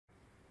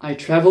I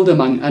travelled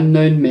among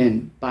unknown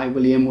men by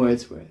William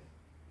Wordsworth.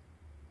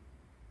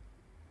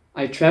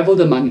 I travelled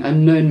among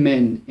unknown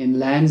men in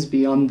lands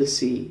beyond the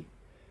sea,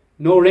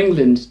 nor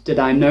England did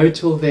I know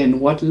till then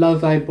what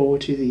love I bore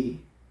to thee.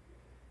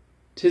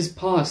 'Tis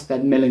past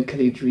that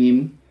melancholy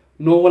dream,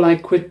 nor will I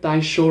quit thy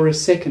shore a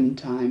second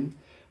time,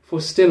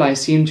 for still I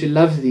seem to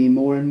love thee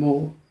more and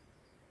more.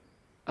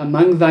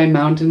 Among thy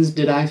mountains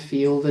did I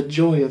feel the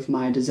joy of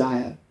my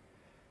desire,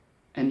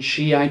 and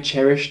she I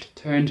cherished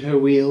turned her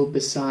wheel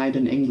beside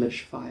an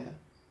English fire.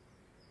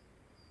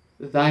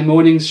 Thy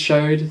mornings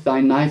showed,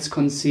 thy nights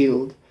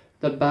concealed,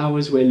 the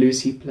bowers where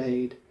Lucy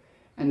played,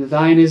 and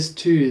thine is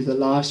too the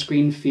last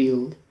green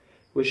field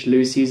which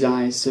Lucy's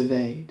eyes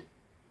surveyed.